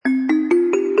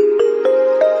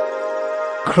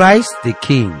Christ the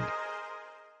King.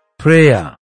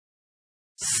 Prayer.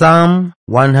 Psalm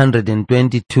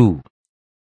 122.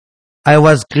 I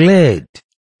was glad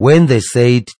when they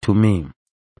said to me,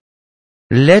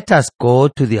 "Let us go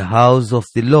to the house of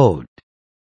the Lord."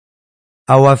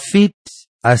 Our feet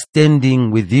are standing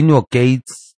within your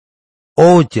gates,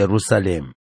 O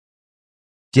Jerusalem.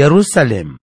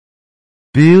 Jerusalem,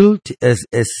 built as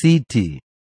a city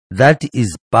that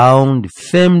is bound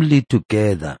firmly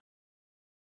together.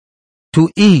 To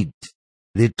it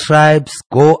the tribes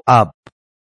go up,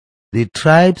 the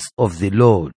tribes of the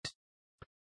Lord,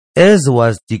 as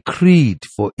was decreed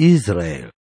for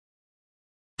Israel,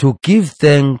 to give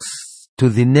thanks to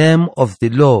the name of the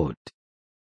Lord.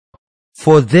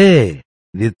 For there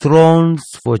the thrones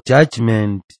for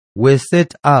judgment were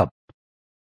set up,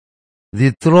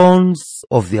 the thrones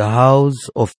of the house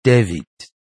of David.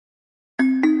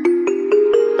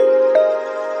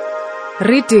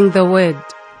 Reading the Word.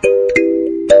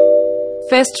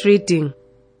 First reading,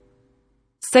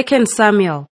 2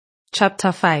 Samuel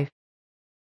chapter 5.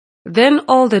 Then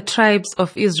all the tribes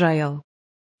of Israel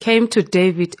came to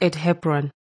David at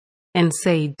Hebron and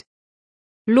said,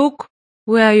 "Look,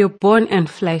 we are your bone and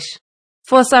flesh.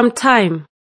 For some time,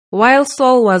 while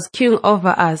Saul was king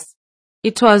over us,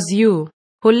 it was you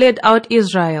who led out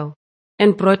Israel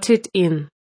and brought it in.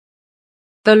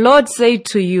 The Lord said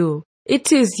to you,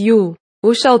 'It is you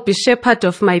who shall be shepherd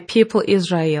of my people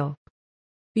Israel,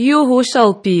 you who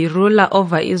shall be ruler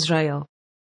over Israel.'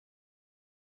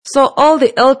 So all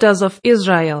the elders of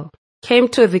Israel came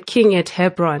to the king at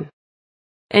Hebron,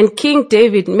 and King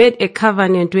David made a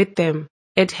covenant with them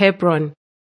at Hebron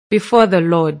before the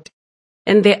Lord,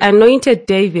 and they anointed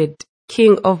David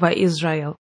king over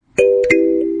Israel."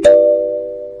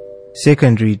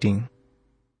 Second reading,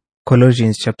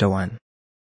 Colossians chapter 1.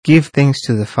 Give thanks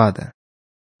to the Father,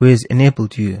 who has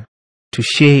enabled you to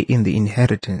share in the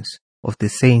inheritance of the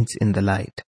saints in the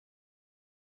light.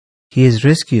 He has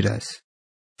rescued us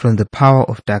from the power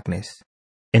of darkness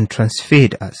and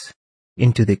transferred us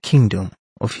into the kingdom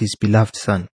of His beloved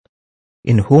Son,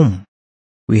 in whom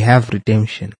we have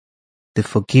redemption, the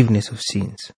forgiveness of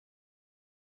sins.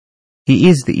 He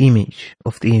is the image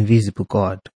of the invisible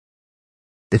God,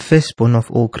 the firstborn of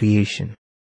all creation,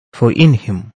 for in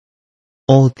Him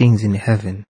all things in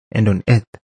heaven and on earth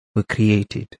were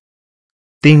created,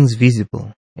 things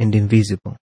visible and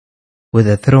invisible,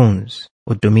 whether thrones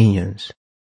or dominions,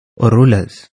 or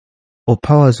rulers, or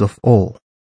powers of all,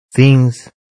 things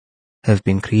have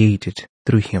been created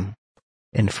through Him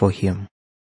and for Him.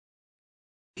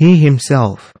 He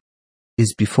Himself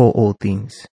is before all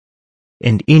things,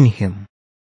 and in Him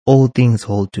all things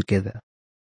hold together.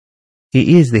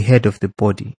 He is the head of the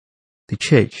body, the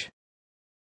church.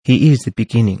 He is the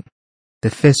beginning, the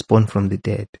firstborn from the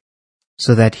dead,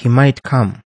 so that He might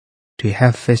come to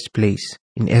have first place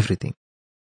in everything.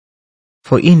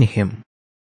 For in Him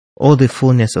all the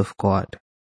fullness of God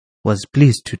was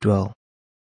pleased to dwell,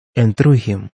 and through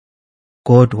Him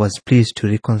God was pleased to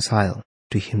reconcile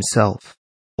to Himself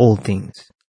all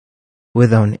things,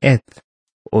 whether on earth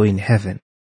or in heaven,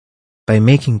 by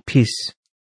making peace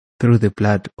through the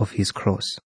blood of His cross.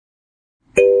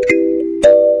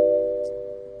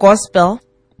 Gospel,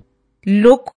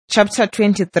 Luke chapter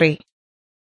 23.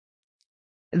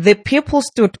 The people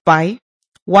stood by,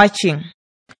 watching,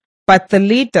 but the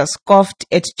leaders scoffed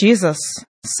at Jesus,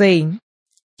 saying,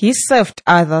 "He served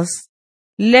others.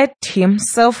 Let him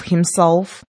serve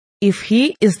himself, if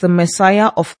he is the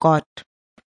Messiah of God,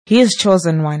 His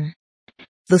chosen one."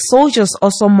 The soldiers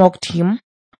also mocked Him,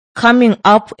 coming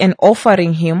up and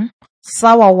offering Him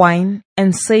sour wine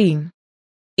and saying,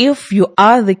 "If you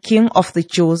are the King of the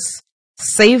Jews,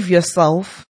 save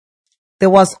yourself." There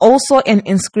was also an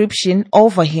inscription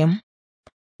over Him,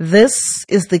 "This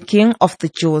is the King of the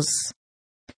Jews."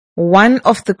 One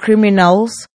of the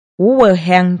criminals who were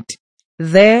hanged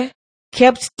there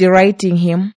kept deriding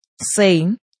Him,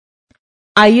 saying,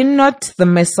 "Are you not the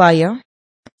Messiah?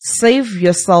 Save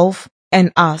yourself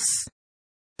and us."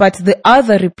 But the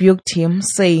other rebuked Him,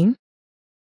 saying,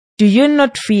 "Do you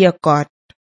not fear God,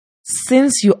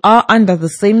 since you are under the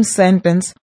same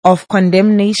sentence of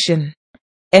condemnation?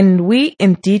 And we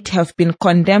indeed have been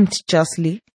condemned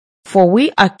justly, for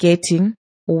we are getting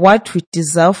what we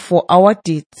deserve for our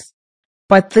deeds.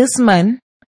 But this man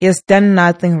has done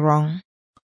nothing wrong."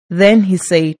 Then He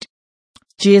said,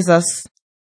 "Jesus,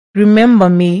 remember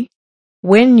me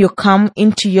when you come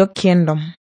into your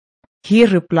kingdom." He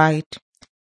replied,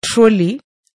 "Truly,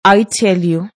 I tell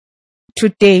you,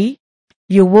 today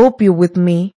you will be with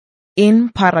me in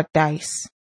paradise."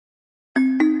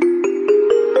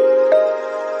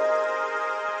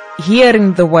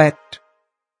 Hearing the word.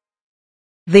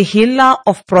 the healer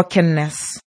of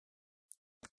brokenness.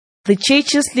 The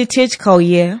Church's liturgical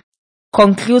year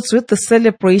concludes with the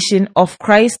celebration of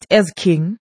Christ as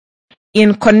King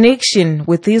in connection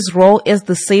with his role as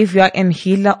the Savior and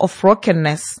healer of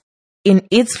brokenness in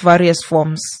its various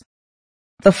forms.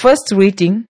 The first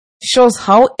reading shows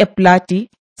how a bloody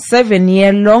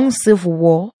 7-year-long civil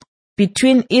war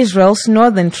between Israel's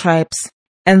northern tribes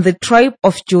and the tribe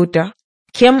of Judah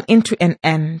came into an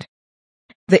end.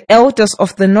 The elders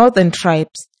of the northern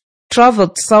tribes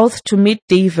traveled south to meet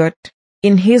David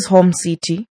in his home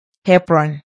city,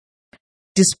 Hebron.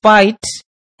 Despite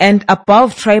and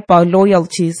above tribal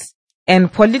loyalties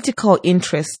and political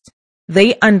interests,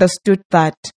 they understood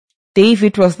that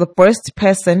David was the first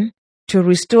person to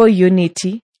restore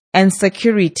unity and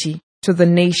security to the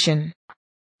nation.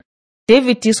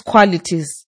 David's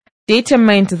qualities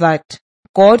determined that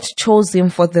God chose him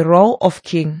for the role of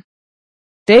king.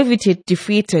 David had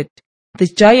defeated the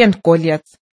giant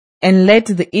Goliath and led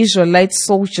the Israelite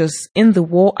soldiers in the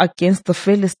war against the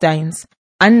Philistines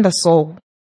under Saul.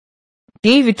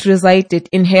 David resided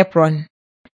in Hebron,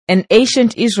 an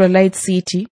ancient Israelite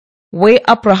city where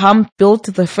Abraham built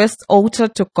the first altar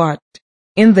to God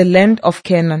in the land of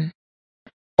Canaan.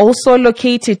 Also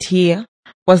located here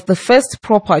was the first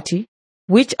property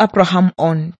which Abraham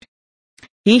owned.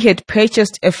 He had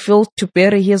purchased a field to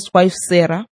bury his wife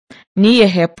Sarah near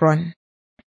Hebron.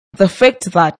 The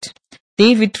fact that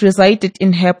David resided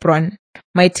in Hebron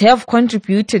might have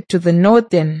contributed to the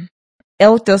northern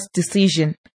elders'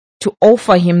 decision to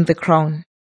offer him the crown.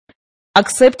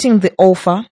 Accepting the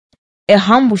offer, a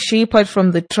humble shepherd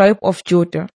from the tribe of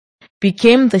Judah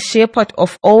became the shepherd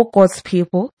of all God's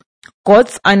people,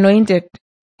 God's anointed,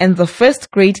 and the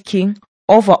first great king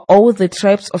over all the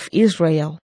tribes of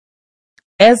Israel.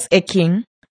 As a king,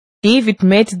 David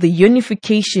made the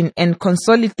unification and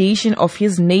consolidation of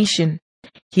his nation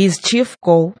his chief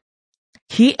goal.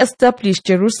 He established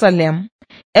Jerusalem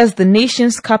as the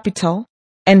nation's capital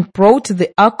and brought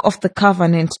the Ark of the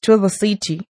Covenant to the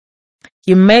city.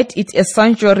 He made it a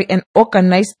sanctuary and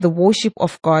organized the worship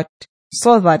of God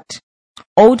so that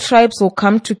all tribes will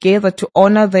come together to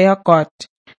honor their God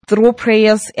through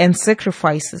prayers and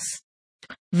sacrifices.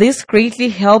 This greatly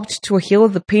helped to heal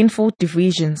the painful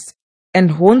divisions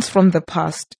and wounds from the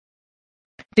past.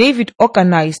 David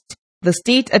organized the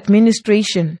state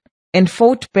administration and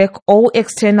fought back all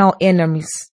external enemies.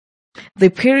 The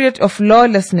period of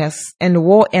lawlessness and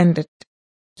war ended,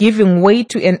 giving way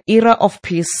to an era of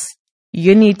peace,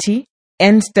 unity,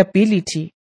 and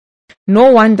stability.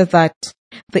 No wonder that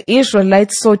the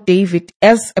Israelites saw David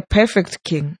as a perfect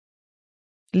king.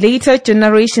 Later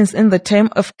generations in the time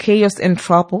of chaos and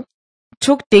trouble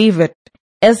took David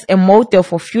as a model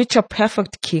for future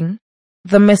perfect king,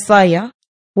 the Messiah,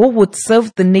 who would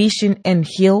serve the nation and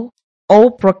heal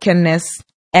all brokenness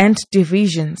and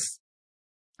divisions.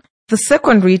 The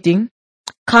second reading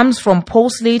comes from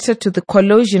Paul's letter to the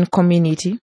Colossian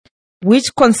community,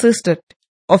 which consisted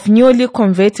of newly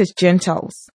converted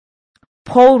Gentiles.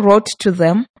 Paul wrote to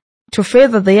them to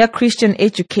further their Christian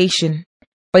education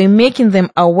by making them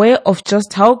aware of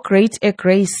just how great a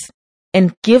grace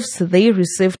and gifts they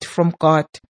received from God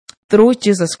through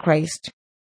Jesus Christ.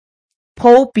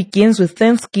 Paul begins with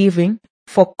thanksgiving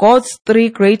for God's 3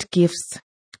 great gifts.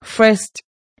 First,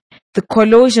 the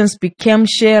Colossians became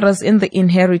sharers in the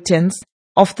inheritance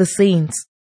of the saints.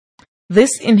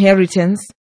 This inheritance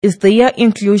is their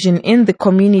inclusion in the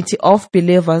community of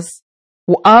believers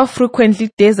who are frequently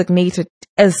designated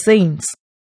as saints.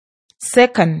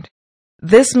 Second,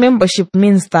 this membership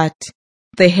means that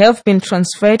they have been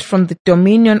transferred from the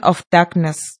dominion of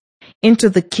darkness into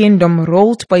the kingdom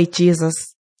ruled by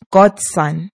Jesus, God's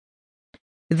Son.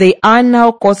 They are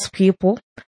now God's people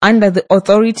under the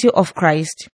authority of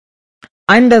Christ.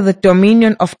 Under the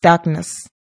dominion of darkness,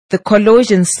 the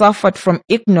Colossians suffered from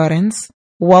ignorance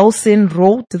while sin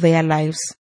ruled their lives.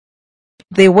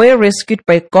 They were rescued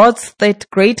by God's third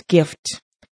great gift,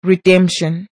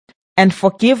 redemption, and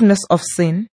forgiveness of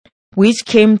sin, which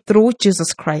came through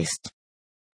Jesus Christ.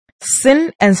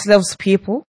 Sin enslaves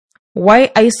people while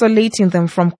isolating them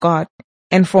from God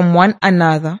and from one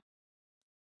another.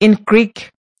 In Greek,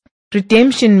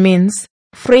 redemption means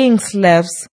freeing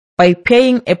slaves by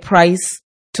paying a price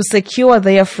to secure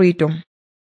their freedom.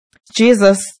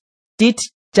 Jesus did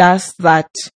just that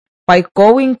by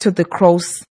going to the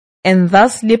cross and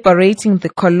thus liberating the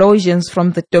Colossians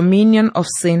from the dominion of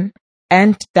sin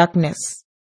and darkness.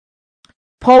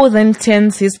 Paul then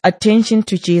turns his attention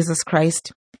to Jesus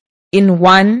Christ in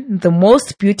one of the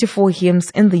most beautiful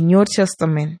hymns in the New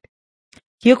Testament.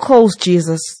 He calls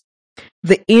Jesus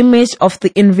the image of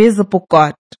the invisible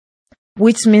God,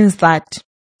 which means that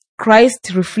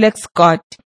Christ reflects God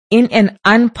in an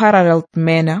unparalleled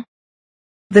manner,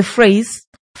 the phrase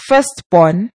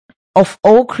firstborn of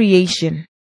all creation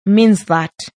means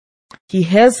that he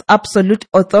has absolute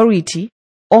authority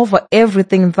over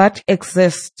everything that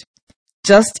exists,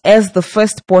 just as the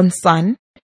firstborn son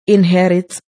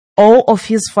inherits all of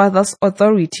his father's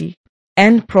authority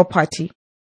and property.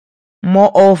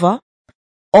 Moreover,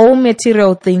 all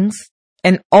material things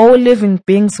and all living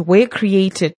beings were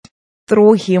created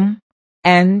through him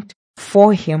and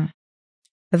for him.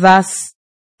 Thus,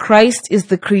 Christ is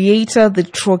the creator, the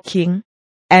true king,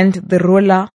 and the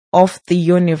ruler of the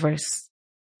universe.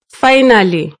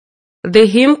 Finally, the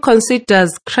hymn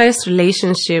considers Christ's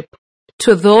relationship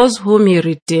to those whom he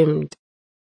redeemed.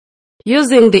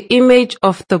 Using the image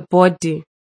of the body,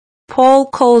 Paul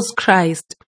calls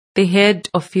Christ the head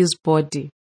of his body,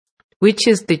 which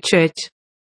is the church.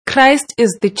 Christ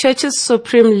is the church's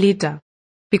supreme leader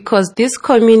because this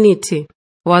community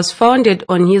was founded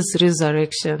on his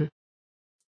resurrection.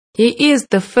 He is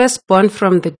the firstborn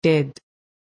from the dead.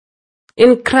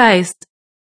 In Christ,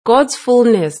 God's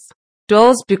fullness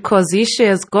dwells because he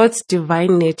shares God's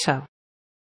divine nature.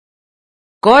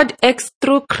 God acts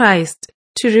through Christ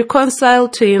to reconcile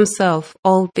to himself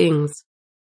all things.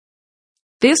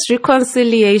 This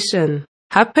reconciliation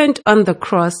happened on the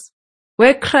cross,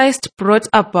 where Christ brought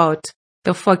about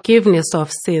the forgiveness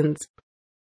of sins.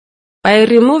 By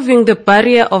removing the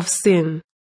barrier of sin,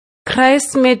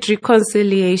 Christ made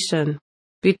reconciliation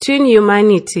between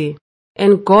humanity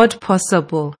and God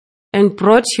possible and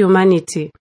brought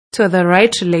humanity to the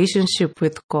right relationship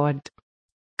with God.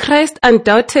 Christ,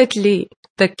 undoubtedly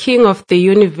the King of the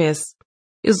universe,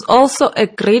 is also a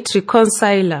great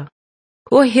reconciler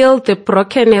who healed the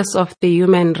brokenness of the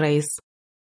human race.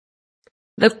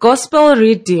 The Gospel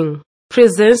reading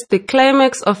presents the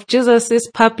climax of Jesus'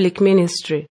 public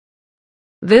ministry.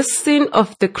 This scene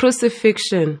of the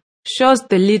crucifixion shows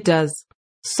the leaders,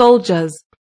 soldiers,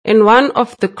 and one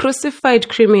of the crucified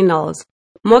criminals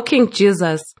mocking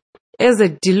Jesus as a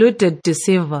deluded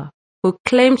deceiver who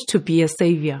claimed to be a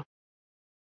savior.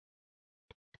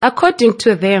 According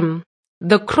to them,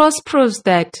 the cross proves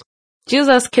that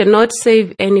Jesus cannot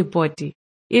save anybody,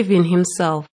 even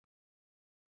himself.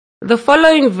 The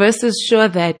following verses show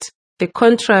that the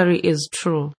contrary is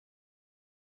true.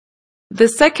 The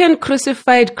second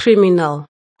crucified criminal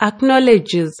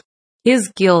acknowledges his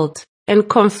guilt and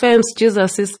confirms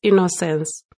Jesus'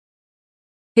 innocence.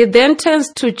 He then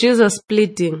turns to Jesus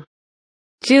pleading,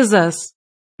 "Jesus,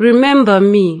 remember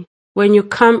me when you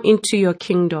come into your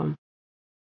kingdom."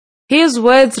 His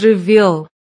words reveal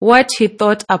what he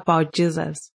thought about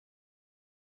Jesus.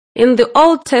 In the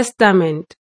Old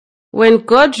Testament, when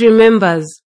God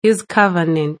remembers his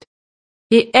covenant,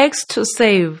 he acts to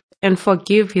save and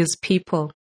forgive his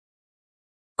people.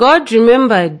 God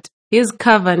remembered his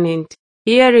covenant,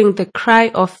 hearing the cry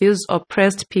of his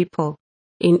oppressed people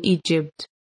in Egypt.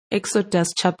 Exodus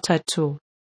chapter 2.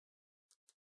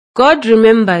 God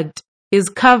remembered his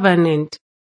covenant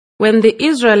when the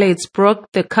Israelites broke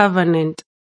the covenant,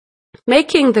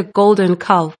 making the golden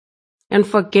calf, and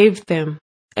forgave them.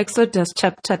 Exodus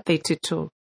chapter 32.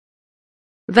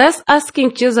 Thus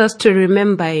asking Jesus to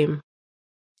remember him.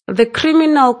 The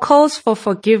criminal calls for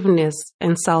forgiveness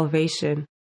and salvation.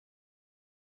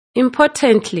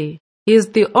 Importantly, he is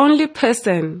the only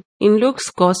person in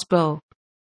Luke's Gospel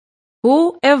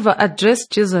who ever addressed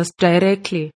Jesus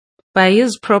directly by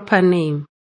his proper name,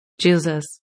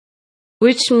 Jesus,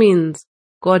 which means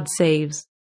God saves.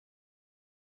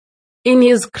 In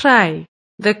his cry,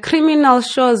 the criminal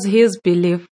shows his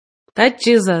belief that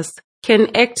Jesus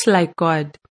can act like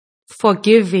God,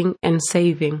 forgiving and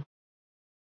saving.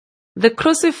 The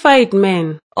crucified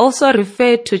man also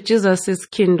referred to Jesus'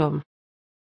 kingdom.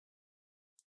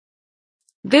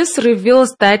 This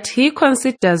reveals that he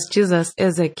considers Jesus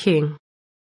as a king.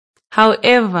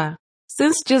 However,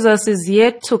 since Jesus is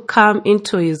yet to come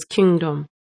into his kingdom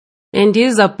and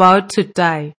is about to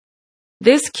die,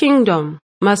 this kingdom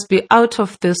must be out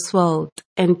of this world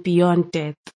and beyond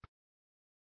death.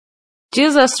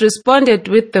 Jesus responded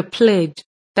with the pledge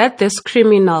that this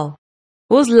criminal,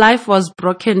 whose life was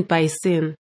broken by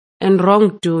sin and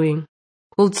wrongdoing,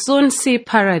 would soon see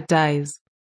paradise.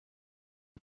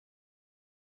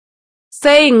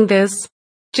 Saying this,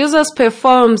 Jesus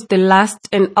performs the last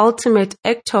and ultimate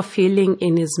act of healing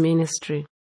in his ministry.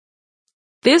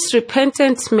 This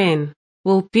repentant man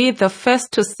will be the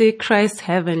first to see Christ's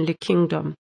heavenly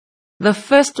kingdom, the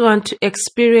first one to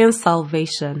experience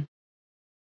salvation.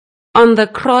 On the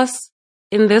cross,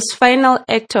 in this final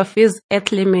act of his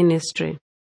earthly ministry,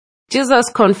 Jesus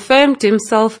confirmed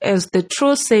himself as the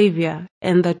true Savior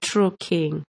and the true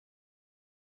King.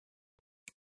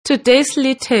 Today's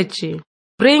liturgy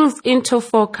brings into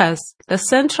focus the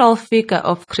central figure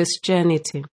of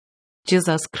Christianity,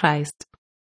 Jesus Christ,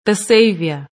 the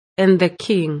Savior and the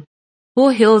King who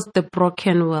heals the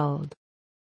broken world.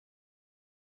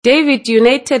 David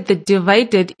united the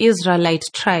divided Israelite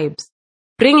tribes,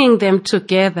 bringing them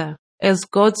together as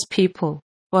God's people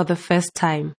for the first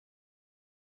time.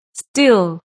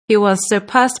 Still, he was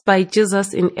surpassed by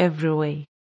Jesus in every way.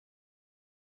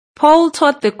 Paul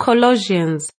taught the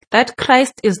Colossians that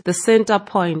Christ is the center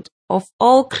point of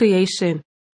all creation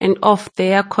and of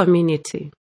their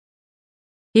community.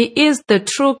 He is the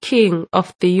true King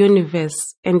of the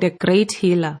universe and a great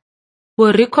healer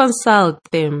who reconciled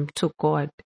them to God.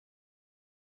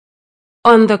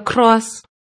 On the cross,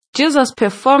 Jesus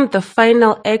performed the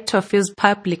final act of his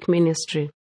public ministry,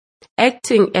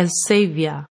 acting as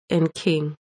Savior and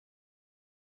King.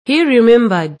 He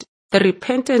remembered the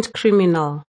repentant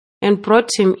criminal and brought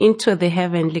him into the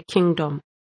heavenly kingdom.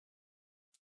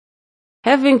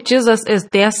 Having Jesus as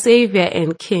their Savior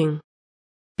and King,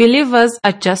 believers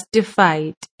are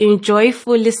justified in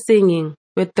joyfully singing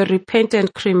with the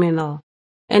repentant criminal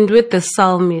and with the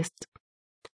psalmist,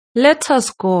 "Let us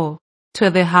go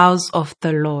to the house of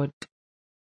the Lord."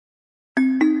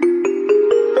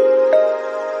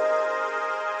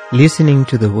 Listening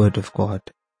to the Word of God.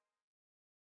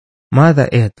 Mother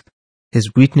Earth has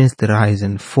witnessed the rise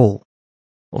and fall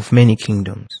of many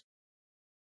kingdoms.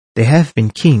 There have been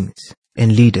kings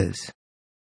and leaders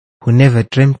who never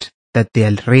dreamt that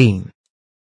their reign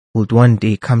would one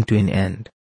day come to an end,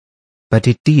 but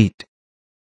it did.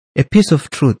 A piece of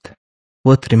truth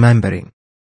worth remembering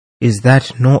is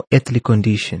that no earthly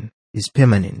condition is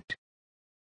permanent.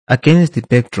 Against the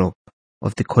backdrop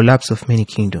of the collapse of many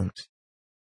kingdoms,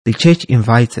 the Church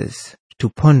invites us to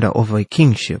ponder over a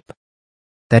kingship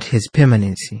that has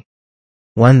permanency,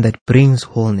 one that brings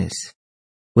wholeness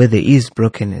where there is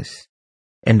brokenness,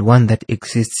 and one that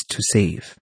exists to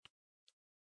save.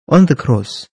 On the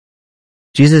cross,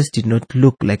 Jesus did not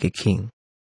look like a king.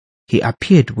 He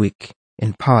appeared weak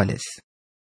and powerless,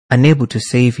 unable to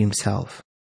save himself,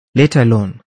 let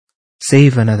alone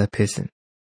save another person.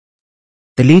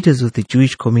 The leaders of the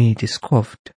Jewish community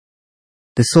scoffed,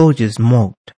 the soldiers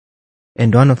mocked,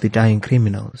 and one of the dying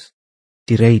criminals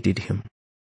derided him.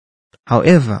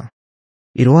 However,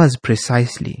 it was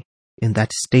precisely in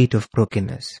that state of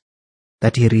brokenness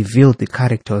that he revealed the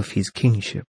character of his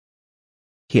kingship.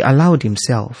 He allowed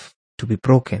himself to be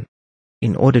broken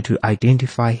in order to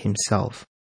identify himself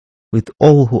with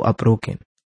all who are broken,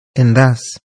 and thus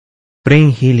bring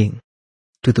healing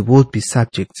to the would-be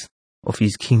subjects of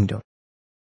his kingdom.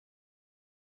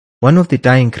 One of the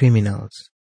dying criminals,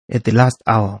 at the last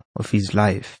hour of his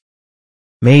life,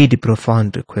 made a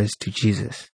profound request to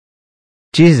Jesus.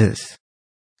 "Jesus,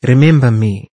 remember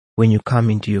me when you come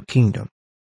into your kingdom."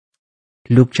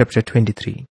 Luke chapter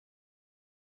 23.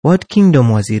 What kingdom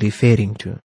was he referring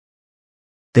to?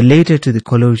 The letter to the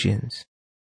Colossians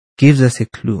gives us a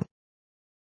clue.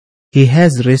 He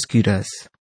has rescued us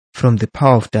from the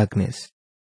power of darkness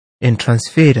and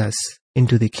transferred us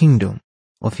into the kingdom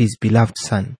of his beloved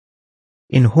Son,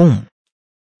 in whom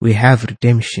we have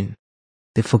redemption,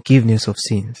 the forgiveness of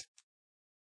sins.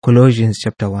 Colossians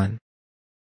chapter 1.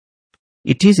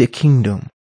 It is a kingdom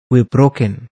where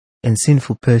broken and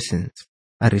sinful persons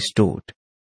are restored,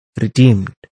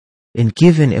 redeemed, and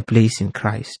given a place in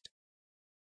Christ.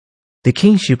 The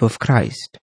kingship of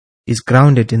Christ is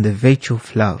grounded in the virtue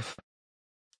of love.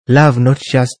 Love not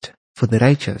just for the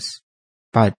righteous,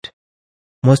 but,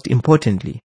 most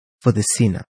importantly, for the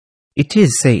sinner. It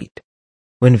is said,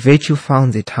 when virtue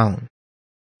founds a town,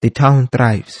 the town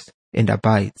thrives and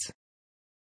abides.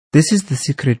 This is the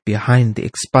secret behind the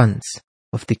expanse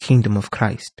of the kingdom of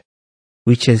Christ,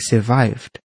 which has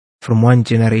survived from one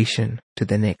generation to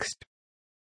the next.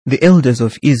 The elders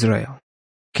of Israel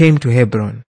came to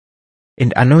Hebron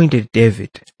and anointed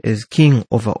David as king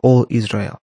over all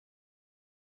Israel.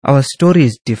 Our story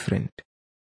is different.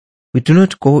 We do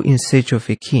not go in search of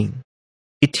a king.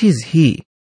 It is he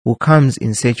who comes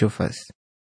in search of us.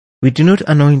 We do not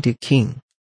anoint a king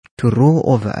to rule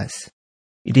over us.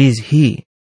 It is he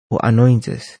who anoints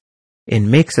us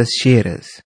and makes us sharers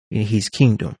in his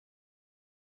kingdom.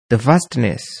 The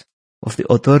vastness of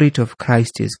the authority of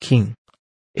Christ as king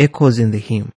echoes in the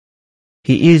hymn,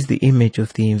 "He is the image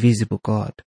of the invisible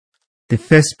God, the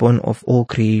firstborn of all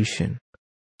creation.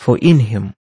 For in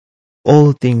him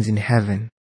all things in heaven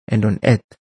and on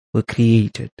earth were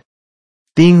created,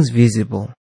 things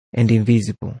visible and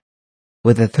invisible,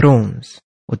 whether thrones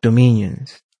or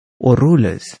dominions or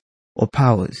rulers or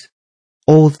powers.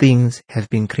 All things have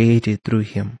been created through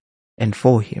him and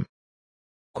for him."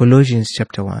 Colossians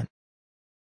chapter 1.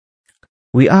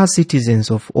 We are citizens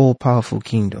of all-powerful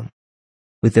kingdom,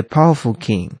 with a powerful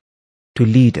king to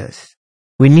lead us.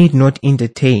 We need not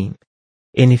entertain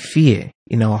any fear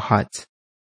in our hearts.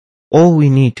 All we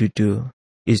need to do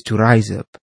is to rise up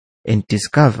and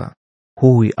discover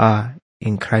who we are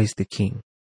in Christ the King.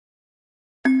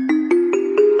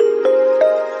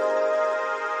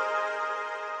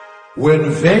 When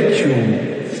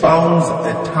virtue founds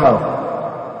a town,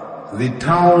 the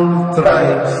town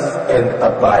thrives and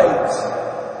abides.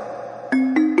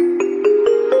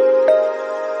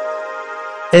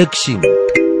 Action.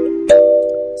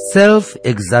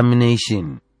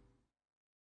 Self-examination.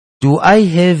 Do I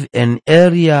have an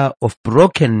area of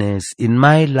brokenness in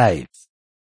my life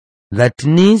that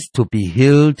needs to be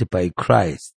healed by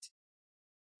Christ?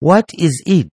 What is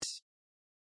it?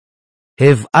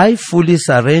 Have I fully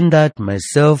surrendered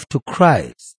myself to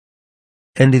Christ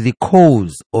and the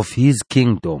cause of His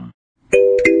kingdom?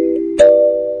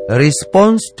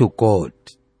 Response to God.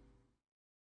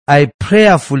 I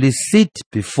prayerfully sit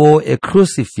before a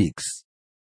crucifix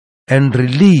and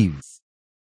relive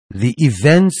the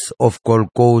events of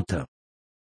Golgotha.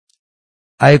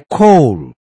 I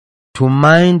call to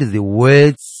mind the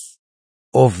words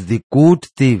of the good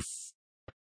thief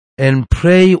and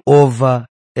pray over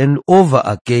and over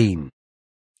again,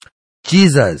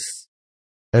 Jesus,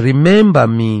 remember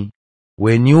me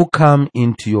when you come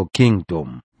into your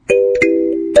kingdom.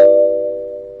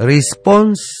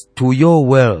 Response to your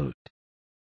world.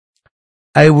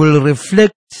 I will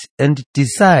reflect and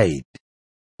decide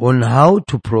on how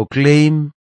to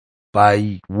proclaim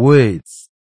by words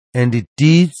and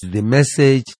deeds the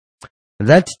message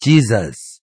that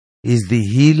Jesus is the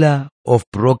healer of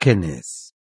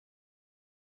brokenness.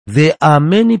 There are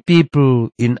many people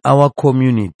in our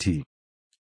community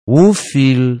who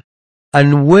feel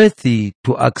unworthy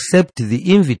to accept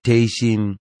the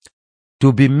invitation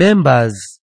to be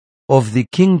members of the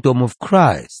kingdom of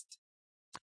Christ.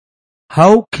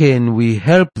 How can we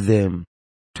help them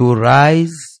to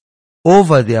rise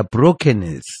over their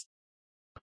brokenness?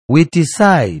 We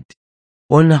decide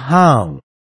on how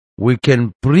we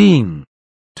can bring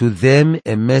to them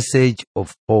a message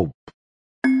of hope.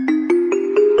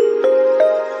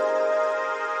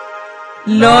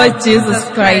 Lord Jesus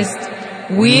Christ,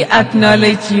 we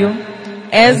acknowledge you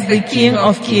as the King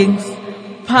of Kings.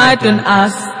 Pardon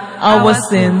us our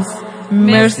sins,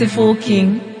 merciful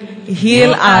King.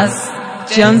 Heal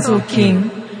us, gentle King,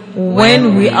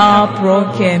 when we are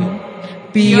broken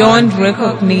beyond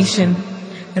recognition.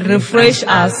 Refresh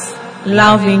us,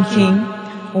 loving King,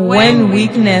 when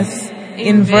weakness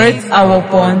inverts our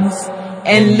bonds,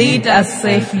 and lead us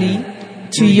safely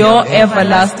to your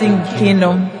everlasting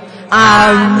kingdom.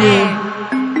 Amen.